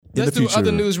Let's do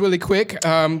other news really quick.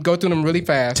 Go through them really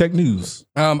fast. Tech news.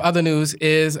 Other news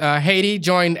is Haiti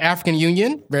joined African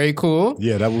Union. Very cool.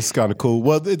 Yeah, that was kind of cool.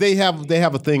 Well, they have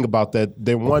a thing about that.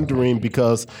 They're wondering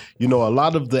because a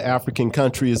lot of the African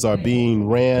countries are being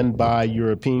ran by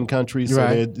European countries, so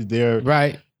Right. they're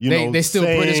Right. They still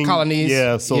British colonies.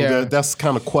 Yeah, so that's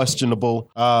kind of questionable.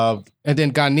 And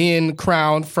then Ghanaian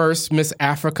crowned first Miss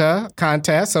Africa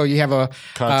contest. So you have a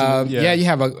you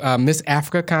have a Miss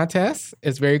Africa contest.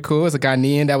 It's very cool. It's a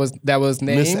Ghanaian that was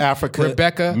named Miss Africa,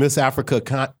 Rebecca Miss Africa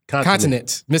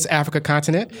continent. Miss Africa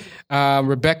continent.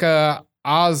 Rebecca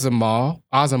Azamoah.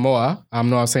 I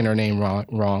know I'm saying her name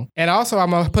wrong. And also, I'm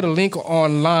going to put a link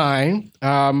online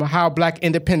how Black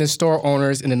independent store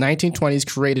owners in the 1920s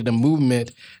created a movement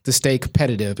to stay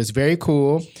competitive. It's very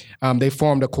cool. They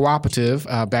formed a cooperative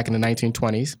back in the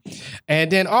 1920s. And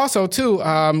then also, too,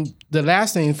 the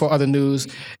last thing for other news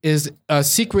is a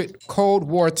secret Cold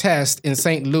War test in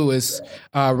St. Louis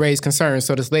raised concerns.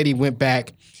 So this lady went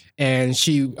back and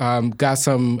she got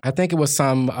some, I think it was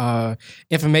some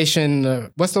information.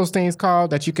 What's those things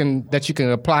called that you can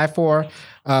apply for?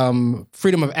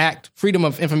 Freedom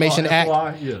of Information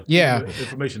Act. Yeah.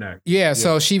 Information Act. Yeah.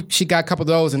 So she got a couple of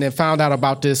those and then found out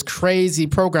about this crazy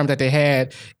program that they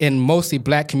had in mostly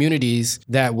Black communities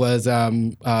that was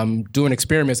doing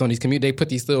experiments on these communities. They put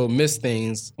these little mist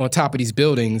things on top of these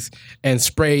buildings and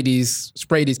spray these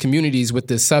communities with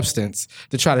this substance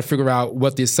to try to figure out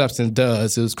what this substance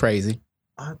does. It was crazy.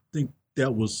 I think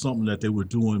that was something that they were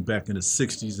doing back in the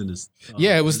 60s in this.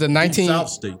 It was the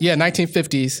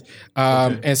 1950s.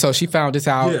 And so she found this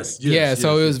out.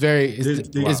 So it was very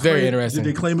interesting. Did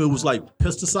they claim it was like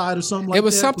pesticide or something like that? It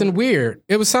was something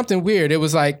weird. It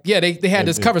was like, they had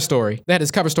this cover story. They had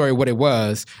this cover story of what it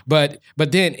was. But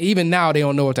then even now they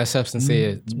don't know what that substance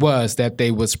was that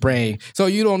they was spraying. So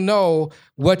you don't know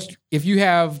if you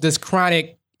have this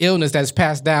chronic illness that's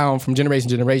passed down from generation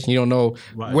to generation. You don't know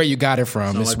where you got it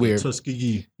from. It's like weird.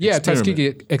 Tuskegee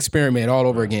experiment all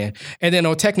over again. And then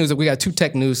on tech news, we got two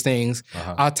tech news things.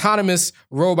 Autonomous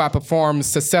robot performs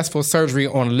successful surgery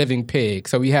on a living pig.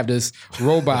 So we have this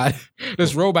robot,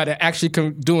 that actually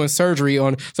doing surgery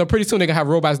on. So pretty soon they're gonna have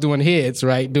robots doing heads,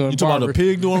 right? Doing. You talking about a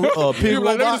pig doing pig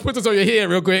robot? Let me just put this on your head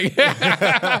real quick.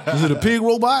 Is it a pig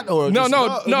robot or no?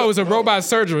 It was a robot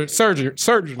surgeon.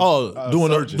 Oh,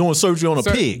 doing surgery on a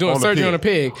pig. Doing surgery on a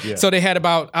pig. Yeah. So they had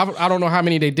about, I don't know how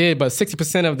many they did, but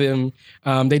 60% of them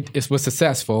it was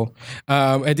successful.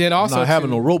 And then also not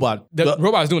having no robot. The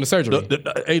robot's doing the surgery.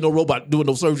 Ain't no robot doing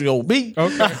no surgery on me.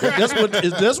 Okay.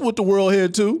 that's what the world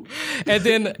had too. And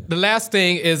then the last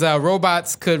thing is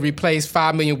robots could replace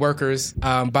 5 million workers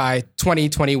by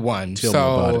 2021.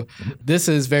 So this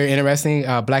is very interesting.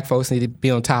 Black folks need to be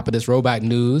on top of this robot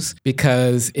news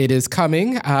because it is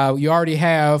coming. You already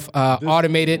have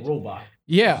automated robot.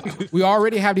 Yeah, we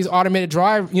already have these automated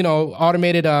driving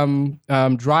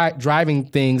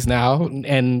things now,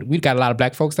 and we've got a lot of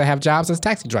Black folks that have jobs as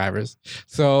taxi drivers.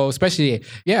 So especially,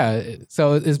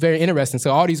 so it's very interesting.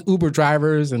 So all these Uber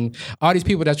drivers and all these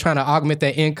people that's trying to augment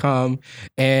their income,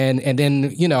 and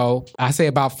then I say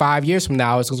about 5 years from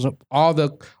now, it's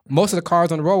most of the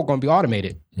cars on the road are going to be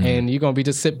automated. And you're going to be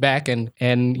just sit back and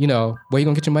where you going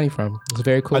to get your money from? It's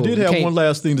very cool. I did have one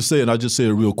last thing to say, and I just say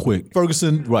it real quick.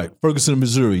 Ferguson,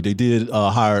 Missouri, they did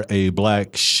hire a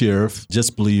Black sheriff,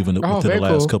 just believe within the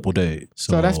last couple of days.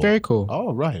 So that's very cool.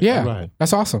 All right. Yeah, all right.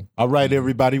 That's awesome. All right,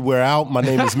 everybody, we're out. My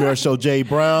name is Marisol J.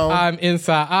 Brown. I'm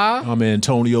Inside I'm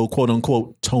Antonio, quote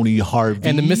unquote, Tony Harvey.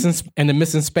 And the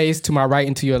missing space to my right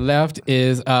and to your left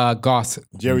is Goss.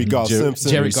 Jerry Goss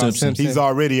Simpson. Jerry Goss Simpson. He's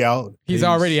already out. He's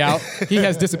already out. He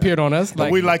has disappeared on us.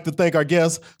 We'd like to thank our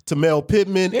guests, Tamel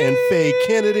Pittman and Faye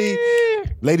Kennedy.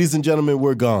 Ladies and gentlemen,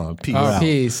 we're gone. Peace.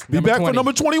 Peace. Be back for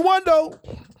number 21, though.